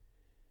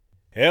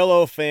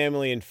Hello,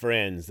 family and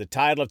friends. The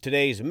title of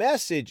today's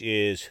message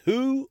is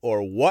Who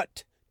or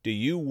What Do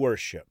You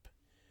Worship?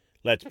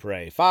 Let's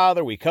pray.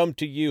 Father, we come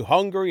to you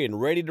hungry and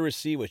ready to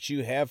receive what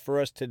you have for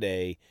us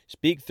today.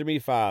 Speak through me,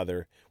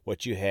 Father,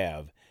 what you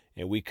have.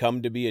 And we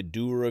come to be a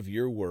doer of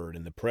your word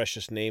in the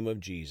precious name of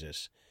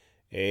Jesus.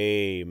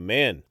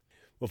 Amen.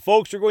 Well,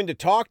 folks, we're going to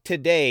talk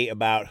today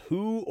about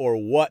who or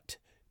what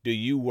do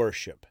you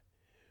worship?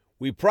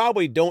 We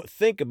probably don't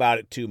think about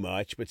it too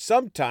much, but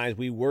sometimes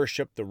we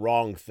worship the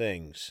wrong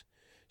things.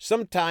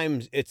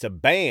 Sometimes it's a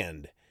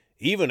band,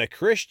 even a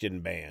Christian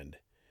band.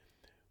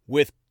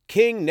 With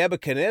King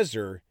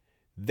Nebuchadnezzar,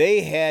 they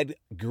had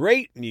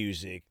great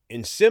music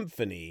and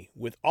symphony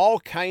with all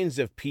kinds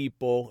of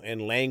people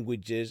and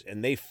languages,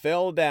 and they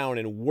fell down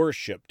and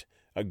worshiped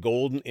a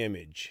golden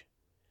image.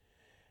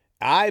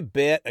 I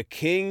bet a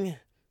king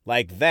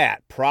like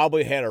that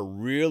probably had a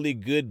really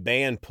good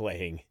band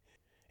playing.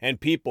 And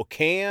people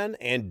can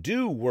and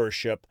do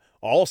worship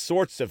all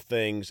sorts of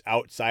things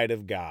outside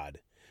of God.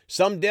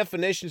 Some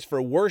definitions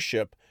for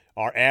worship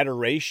are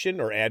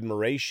adoration or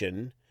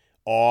admiration,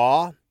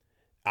 awe,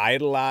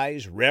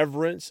 idolize,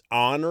 reverence,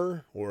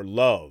 honor, or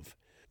love.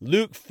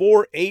 Luke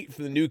 4:8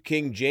 from the New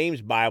King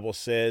James Bible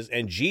says,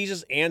 "And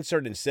Jesus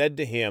answered and said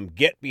to him,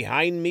 Get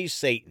behind me,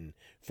 Satan,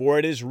 for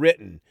it is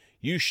written,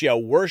 You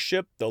shall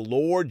worship the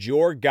Lord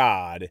your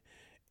God,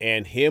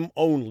 and him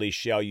only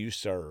shall you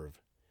serve."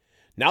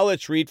 Now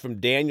let's read from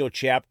Daniel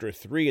chapter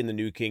 3 in the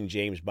New King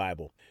James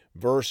Bible.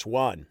 Verse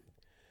 1.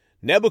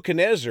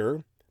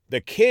 Nebuchadnezzar, the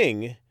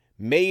king,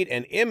 made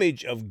an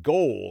image of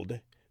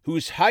gold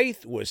whose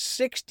height was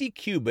 60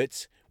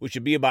 cubits, which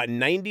would be about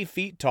 90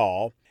 feet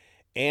tall,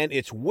 and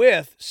its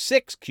width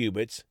 6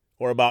 cubits,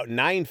 or about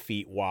 9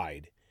 feet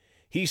wide.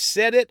 He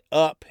set it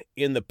up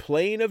in the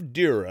plain of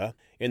Dura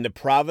in the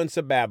province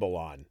of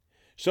Babylon.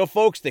 So,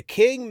 folks, the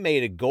king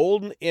made a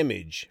golden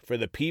image for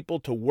the people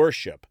to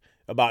worship,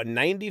 about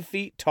 90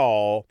 feet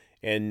tall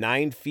and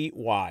 9 feet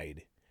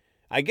wide.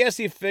 I guess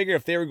he figured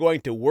if they were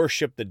going to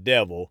worship the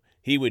devil,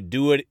 he would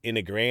do it in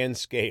a grand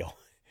scale.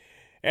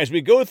 As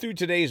we go through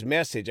today's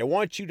message, I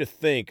want you to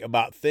think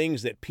about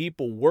things that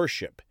people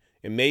worship,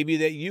 and maybe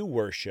that you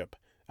worship,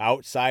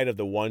 outside of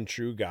the one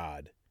true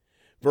God.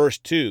 Verse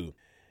 2,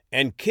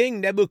 "And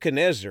King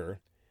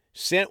Nebuchadnezzar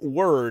sent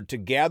word to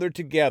gather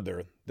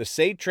together the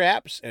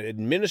satraps and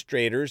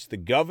administrators, the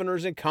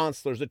governors and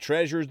counselors, the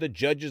treasurers, the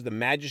judges, the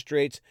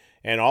magistrates,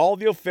 and all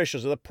the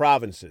officials of the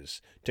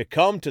provinces, to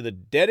come to the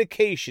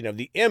dedication of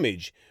the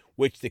image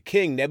which the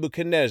king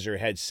Nebuchadnezzar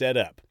had set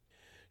up.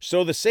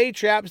 So the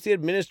satraps, the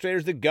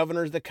administrators, the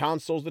governors, the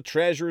councils, the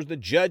treasurers, the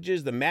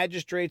judges, the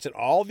magistrates, and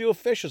all the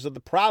officials of the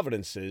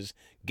provinces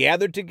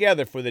gathered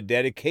together for the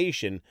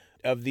dedication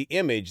of the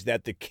image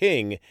that the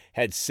king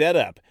had set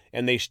up,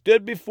 and they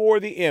stood before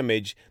the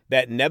image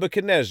that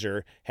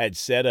Nebuchadnezzar had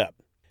set up.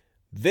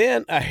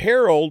 Then a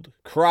herald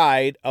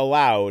cried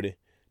aloud,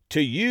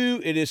 To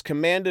you it is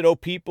commanded, O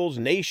peoples,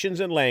 nations,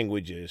 and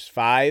languages.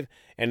 5.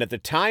 And at the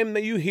time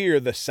that you hear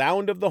the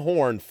sound of the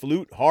horn,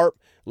 flute, harp,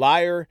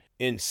 lyre,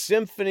 in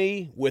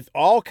symphony with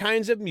all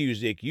kinds of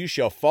music, you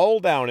shall fall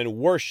down and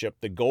worship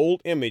the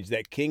gold image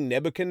that King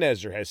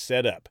Nebuchadnezzar has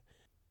set up.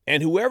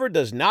 And whoever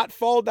does not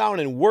fall down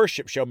and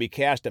worship shall be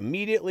cast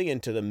immediately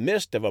into the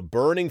midst of a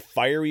burning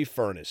fiery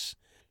furnace."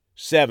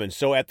 7.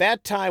 So at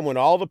that time when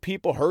all the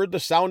people heard the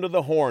sound of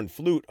the horn,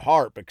 flute,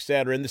 harp,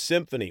 etc., in the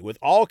symphony, with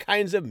all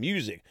kinds of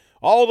music,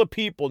 all the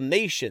people,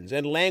 nations,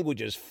 and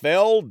languages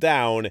fell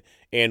down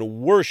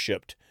and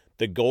worshipped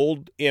the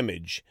gold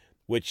image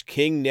which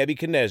King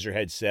Nebuchadnezzar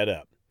had set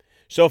up.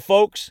 So,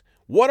 folks,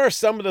 what are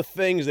some of the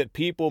things that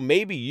people,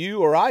 maybe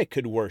you or I,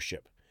 could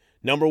worship?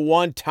 Number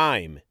 1,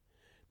 time.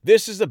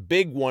 This is a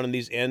big one in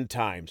these end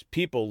times.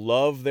 People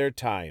love their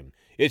time.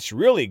 It's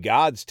really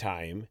God's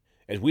time,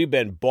 as we've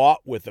been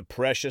bought with the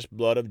precious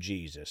blood of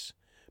Jesus.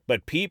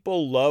 But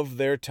people love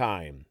their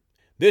time.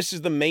 This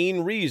is the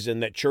main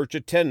reason that church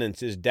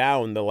attendance is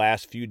down the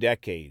last few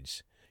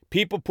decades.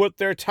 People put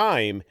their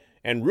time,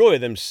 and really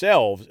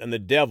themselves and the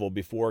devil,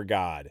 before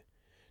God.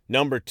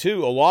 Number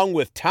 2, along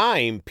with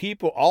time,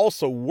 people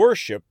also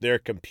worship their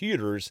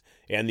computers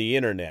and the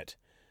internet.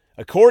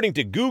 According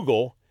to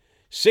Google,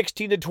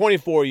 16 to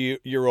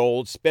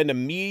 24-year-olds spend a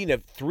median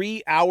of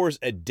 3 hours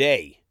a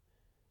day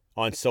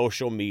on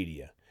social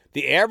media.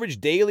 The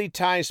average daily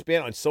time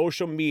spent on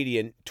social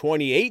media in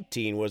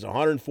 2018 was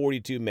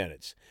 142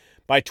 minutes.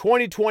 By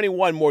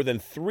 2021, more than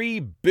 3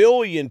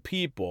 billion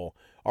people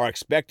are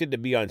expected to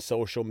be on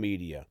social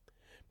media.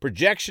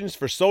 Projections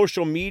for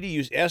social media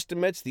use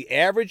estimates the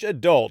average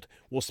adult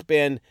will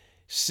spend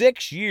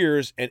 6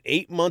 years and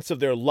 8 months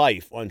of their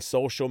life on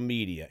social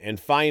media. And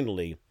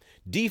finally,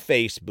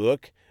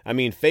 Facebook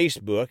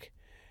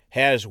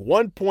has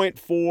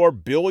 1.4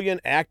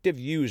 billion active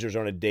users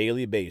on a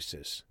daily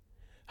basis.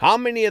 How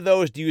many of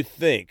those do you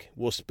think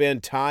will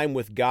spend time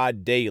with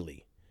God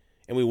daily?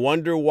 And we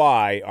wonder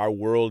why our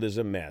world is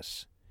a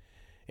mess.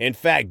 In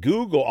fact,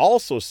 Google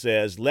also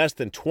says less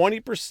than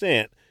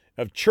 20%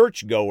 of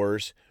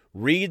churchgoers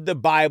read the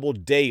Bible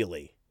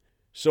daily.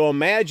 So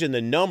imagine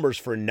the numbers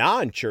for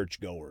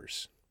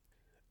non-churchgoers.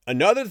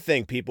 Another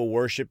thing people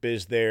worship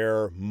is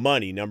their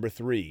money, number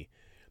 3.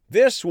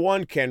 This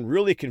one can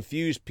really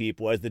confuse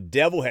people as the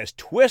devil has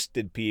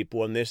twisted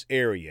people in this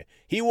area.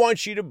 He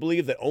wants you to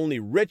believe that only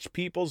rich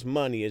people's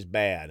money is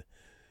bad,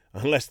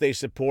 unless they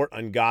support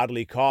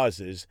ungodly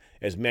causes,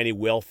 as many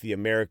wealthy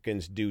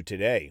Americans do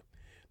today.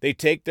 They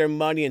take their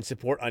money and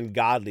support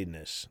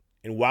ungodliness.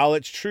 And while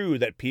it's true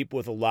that people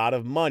with a lot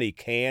of money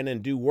can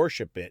and do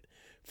worship it,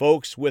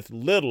 folks with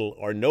little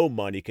or no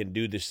money can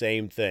do the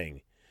same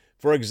thing.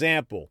 For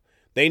example,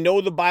 they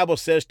know the Bible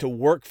says to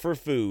work for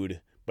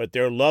food, but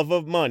their love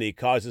of money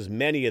causes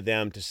many of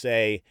them to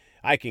say,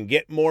 I can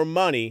get more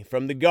money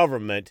from the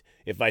government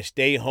if I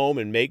stay home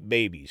and make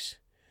babies.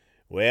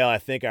 Well, I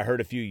think I heard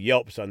a few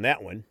yelps on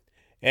that one.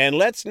 And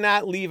let's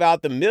not leave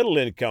out the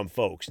middle-income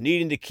folks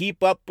needing to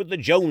keep up with the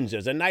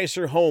Joneses, a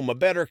nicer home, a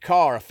better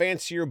car, a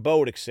fancier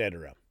boat,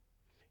 etc.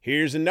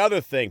 Here's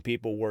another thing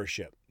people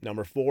worship.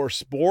 Number 4,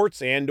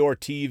 sports and/or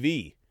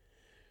TV.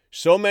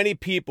 So many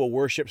people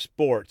worship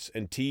sports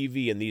and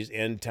TV in these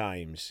end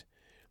times.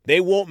 They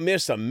won't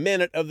miss a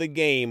minute of the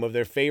game of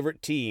their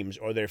favorite teams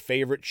or their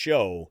favorite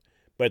show,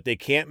 but they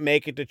can't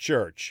make it to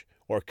church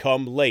or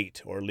come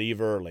late or leave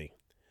early.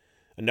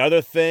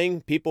 Another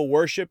thing people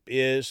worship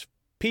is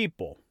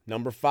people,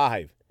 number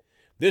 5.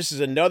 This is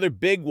another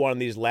big one in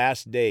these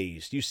last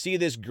days. You see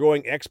this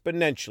growing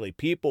exponentially.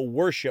 People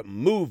worship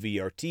movie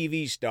or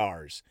TV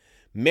stars,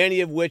 many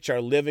of which are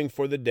living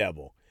for the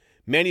devil.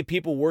 Many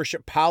people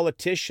worship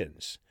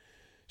politicians.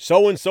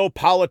 So-and-so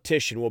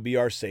politician will be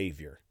our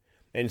savior.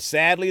 And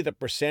sadly, the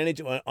percentage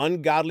of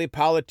ungodly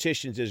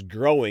politicians is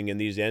growing in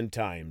these end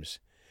times.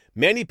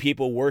 Many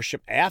people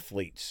worship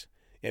athletes.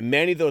 And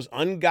many of those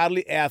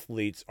ungodly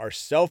athletes are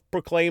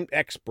self-proclaimed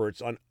experts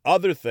on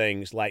other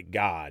things like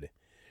God.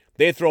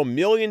 They throw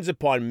millions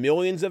upon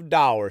millions of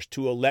dollars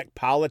to elect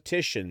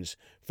politicians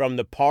from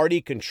the party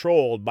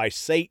controlled by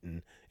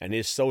Satan and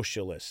his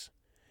socialists.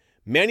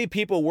 Many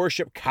people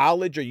worship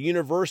college or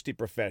university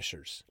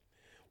professors.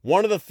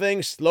 One of the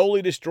things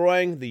slowly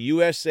destroying the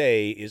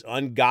USA is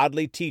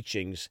ungodly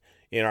teachings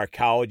in our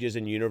colleges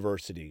and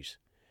universities.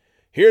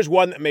 Here's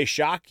one that may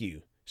shock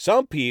you.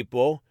 Some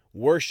people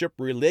worship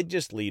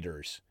religious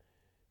leaders,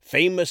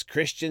 famous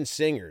Christian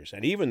singers,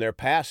 and even their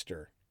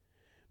pastor.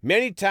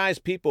 Many times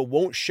people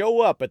won't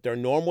show up at their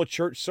normal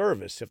church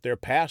service if their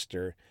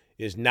pastor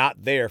is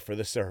not there for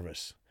the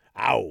service.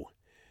 Ow!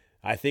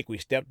 I think we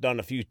stepped on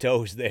a few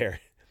toes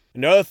there.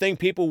 Another thing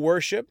people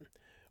worship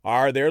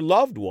are their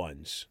loved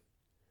ones.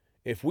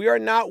 If we are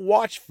not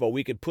watchful,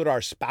 we could put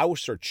our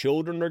spouse or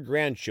children or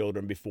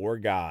grandchildren before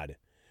God.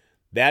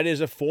 That is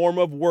a form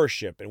of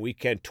worship, and we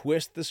can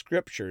twist the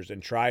scriptures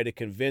and try to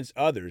convince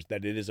others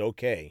that it is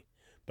okay,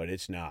 but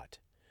it's not.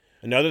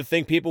 Another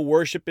thing people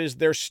worship is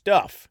their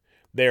stuff,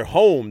 their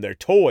home, their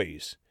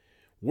toys.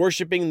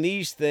 Worshiping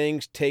these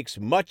things takes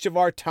much of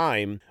our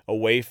time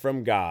away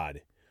from God.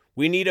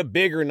 We need a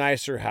bigger,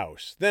 nicer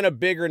house, then a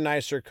bigger,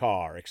 nicer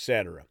car,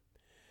 etc.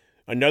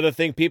 Another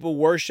thing people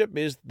worship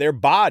is their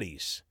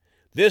bodies.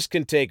 This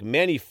can take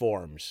many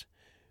forms.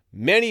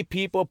 Many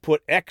people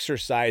put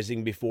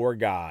exercising before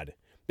God.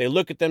 They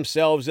look at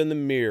themselves in the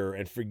mirror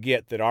and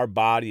forget that our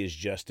body is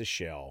just a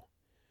shell.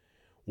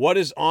 What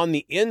is on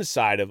the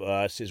inside of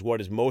us is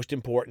what is most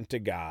important to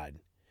God.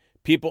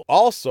 People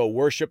also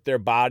worship their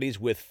bodies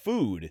with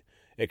food,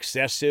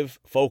 excessive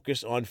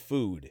focus on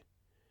food.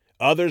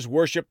 Others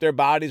worship their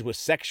bodies with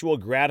sexual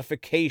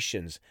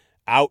gratifications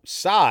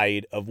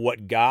outside of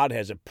what God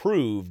has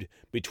approved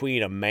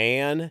between a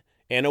man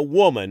and a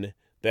woman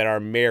that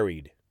are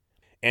married,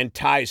 and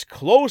ties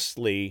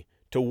closely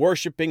to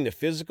worshiping the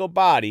physical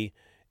body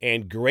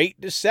and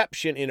great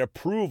deception in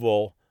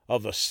approval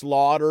of the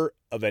slaughter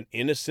of an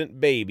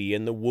innocent baby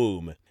in the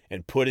womb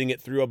and putting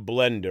it through a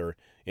blender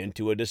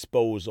into a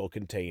disposal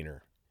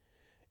container.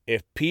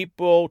 If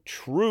people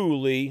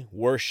truly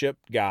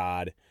worshiped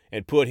God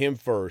and put Him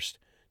first,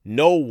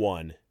 no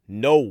one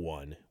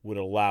would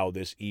allow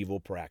this evil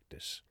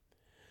practice.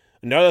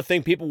 Another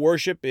thing people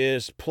worship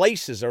is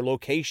places or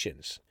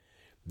locations.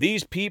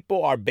 These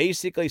people are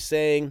basically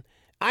saying,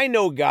 I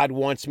know God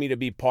wants me to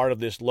be part of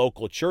this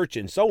local church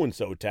in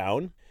so-and-so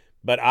town,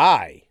 but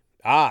I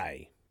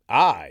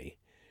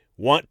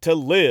want to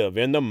live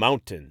in the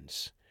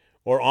mountains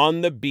or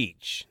on the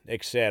beach,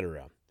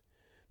 etc.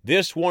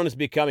 This one is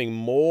becoming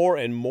more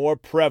and more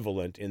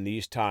prevalent in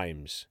these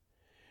times.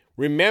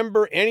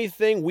 Remember,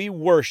 anything we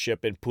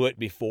worship and put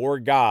before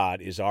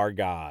God is our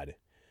God.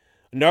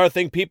 Another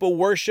thing people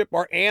worship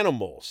are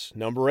animals.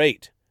 Number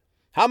 8.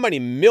 How many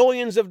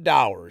millions of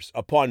dollars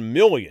upon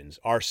millions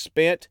are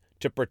spent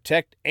to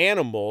protect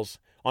animals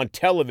on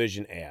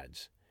television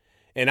ads?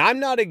 And I'm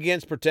not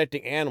against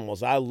protecting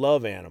animals. I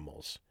love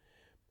animals.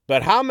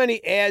 But how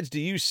many ads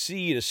do you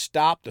see to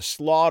stop the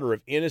slaughter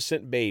of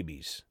innocent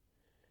babies?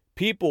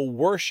 People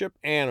worship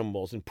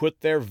animals and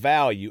put their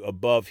value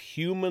above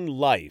human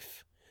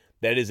life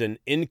that is an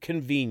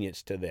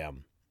inconvenience to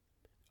them.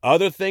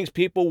 Other things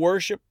people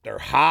worship, their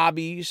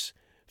hobbies,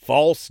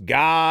 false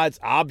gods,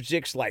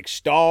 objects like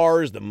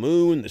stars, the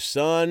moon, the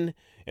sun,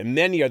 and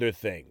many other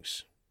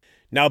things.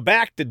 Now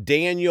back to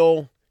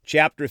Daniel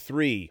chapter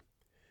 3,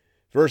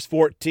 verse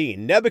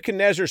 14.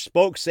 Nebuchadnezzar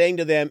spoke, saying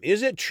to them,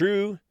 Is it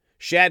true,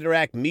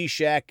 Shadrach,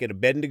 Meshach, and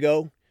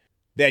Abednego,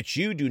 that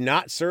you do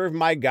not serve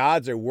my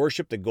gods or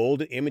worship the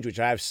golden image which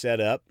I have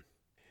set up?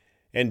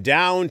 And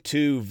down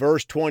to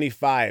verse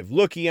 25.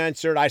 Look, he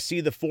answered, I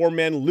see the 4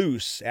 men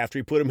loose, after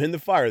he put them in the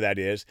fire, that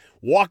is,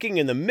 walking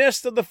in the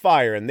midst of the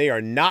fire, and they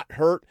are not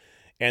hurt,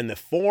 and the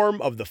form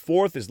of the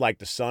 4th is like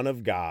the Son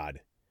of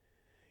God.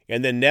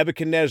 And then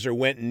Nebuchadnezzar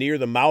went near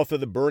the mouth of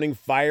the burning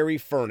fiery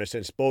furnace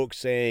and spoke,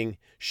 saying,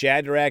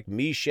 Shadrach,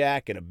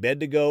 Meshach, and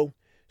Abednego,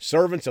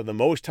 servants of the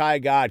Most High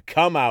God,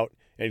 come out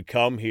and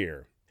come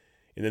here.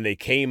 And then they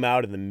came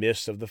out in the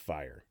midst of the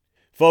fire.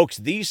 Folks,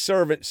 these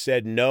servants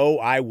said, No,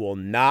 I will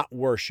not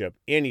worship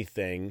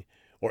anything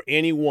or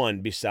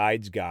anyone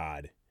besides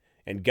God.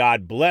 And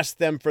God blessed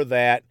them for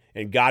that,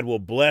 and God will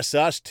bless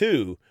us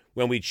too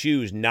when we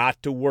choose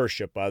not to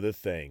worship other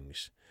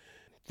things.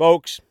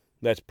 Folks,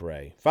 let's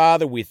pray.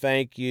 Father, we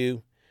thank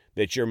you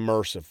that you're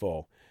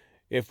merciful.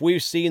 If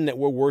we've seen that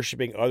we're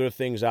worshiping other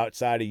things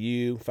outside of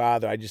you,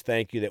 Father, I just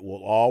thank you that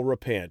we'll all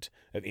repent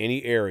of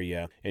any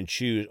area and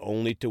choose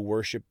only to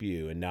worship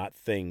you and not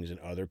things and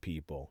other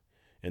people.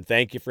 And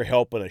thank you for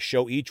helping us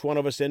show each one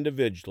of us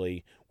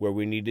individually where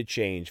we need to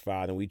change,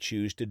 Father, and we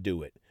choose to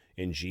do it.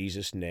 In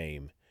Jesus'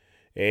 name,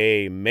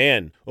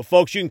 amen. Well,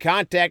 folks, you can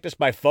contact us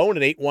by phone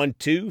at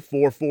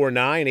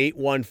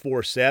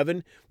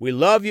 812-449-8147. We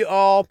love you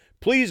all.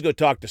 Please go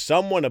talk to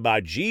someone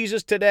about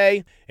Jesus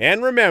today.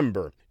 And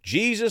remember,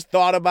 Jesus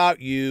thought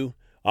about you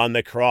on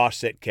the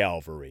cross at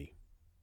Calvary.